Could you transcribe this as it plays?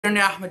Attorney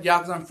Ahmed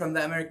Yagzan from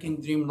the American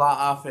Dream Law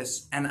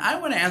Office, and I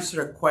want to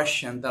answer a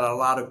question that a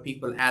lot of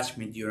people ask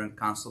me during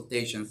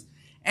consultations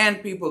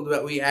and people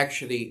that we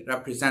actually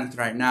represent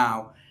right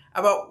now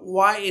about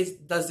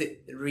does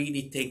it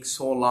really take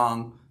so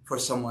long for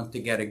someone to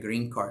get a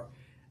green card.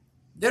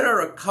 There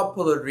are a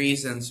couple of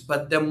reasons,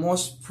 but the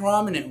most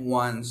prominent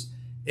ones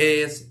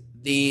is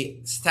the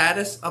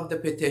status of the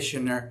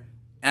petitioner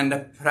and the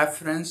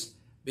preference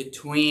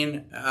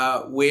between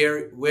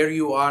where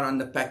you are on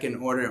the pecking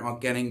order of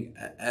getting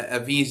a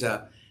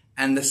visa.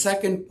 And the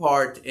second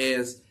part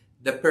is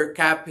the per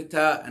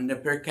capita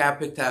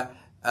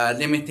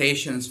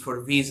limitations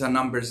for visa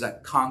numbers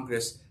that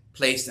Congress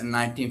placed in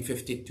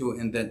 1952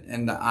 in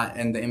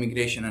the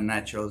Immigration and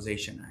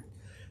Naturalization Act.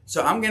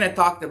 So I'm going to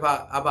talk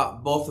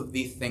about both of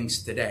these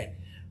things today.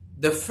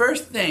 The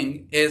first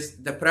thing is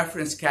the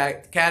preference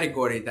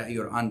category that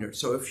you're under.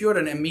 So if you're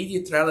an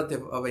immediate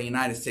relative of a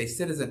United States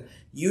citizen,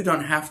 you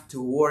don't have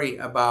to worry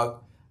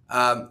about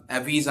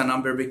a visa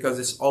number because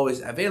it's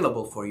always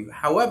available for you.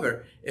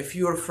 However, if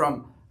you're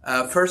from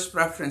first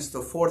preference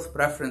to fourth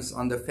preference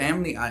on the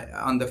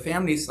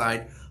family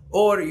side,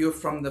 or you're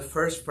from the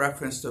first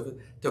preference to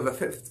the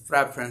fifth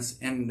preference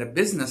in the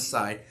business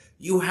side,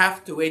 you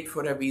have to wait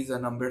for a visa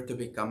number to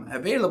become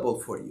available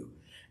for you.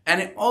 And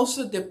it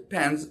also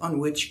depends on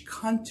which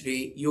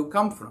country you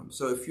come from.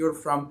 So if you're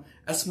from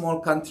a small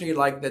country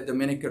like the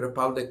Dominican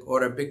Republic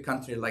or a big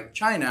country like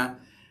China,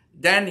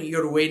 then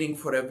you're waiting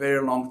for a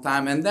very long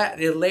time. And that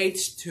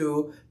relates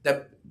to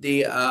the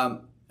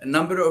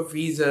number of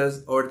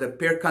visas or the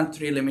per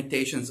country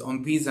limitations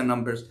on visa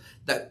numbers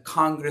that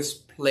Congress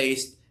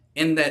placed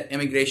in the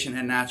Immigration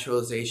and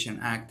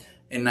Naturalization Act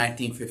in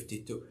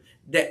 1952.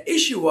 The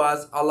issue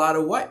was a lot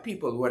of white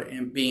people were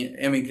being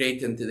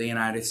immigrated to the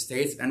United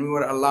States, and we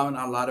were allowing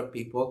a lot of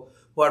people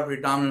who are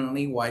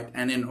predominantly white.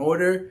 And in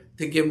order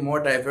to give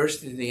more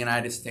diversity to the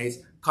United States,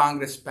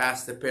 Congress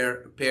passed the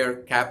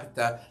per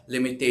capita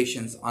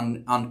limitations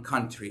on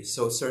countries.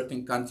 So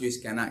certain countries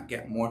cannot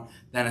get more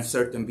than a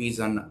certain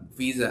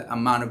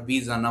amount of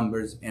visa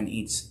numbers in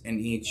each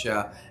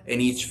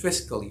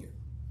fiscal year.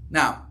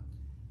 Now,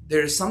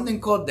 there is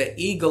something called the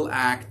EAGLE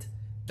Act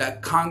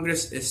that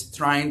Congress is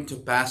trying to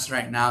pass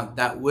right now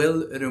that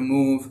will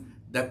remove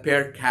the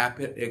per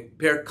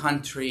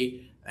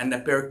country and the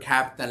per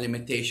capita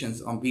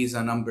limitations on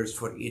visa numbers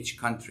for each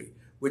country,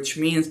 which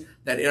means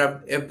that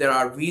if there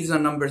are visa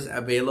numbers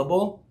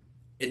available,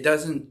 it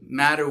doesn't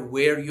matter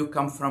where you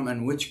come from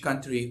and which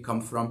country you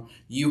come from,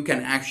 you can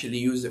actually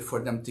use it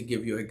for them to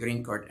give you a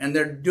green card. And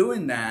they're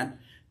doing that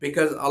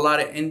because a lot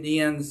of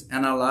Indians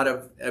and a lot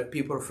of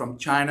people from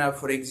China,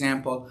 for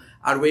example,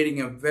 are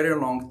waiting a very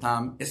long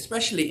time,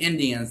 especially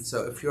Indians.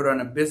 So if you're on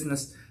a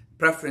business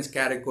preference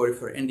category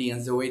for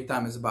Indians, the wait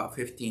time is about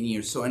 15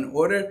 years. So in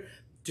order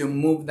to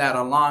move that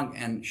along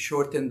and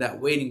shorten that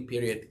waiting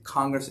period,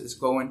 Congress is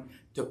going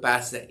to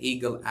pass the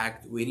EAGLE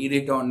Act. We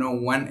really don't know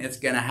when it's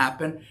going to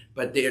happen,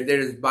 but there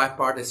is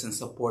bipartisan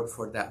support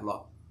for that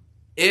law.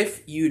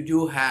 If you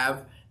do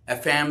have a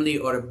family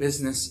or a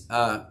business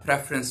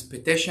preference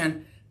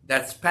petition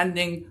that's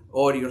pending,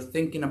 or you're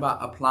thinking about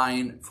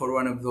applying for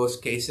one of those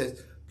cases,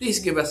 please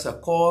give us a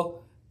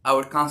call.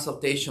 Our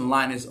consultation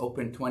line is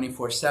open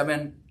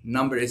 24/7.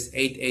 Number is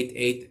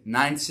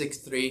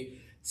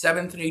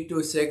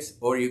 888-963-7326,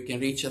 or you can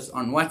reach us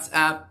on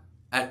WhatsApp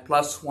at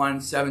 +1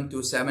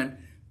 727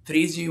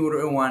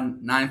 301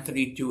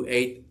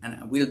 9328,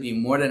 and we'll be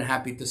more than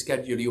happy to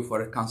schedule you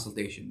for a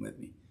consultation with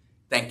me.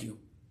 Thank you.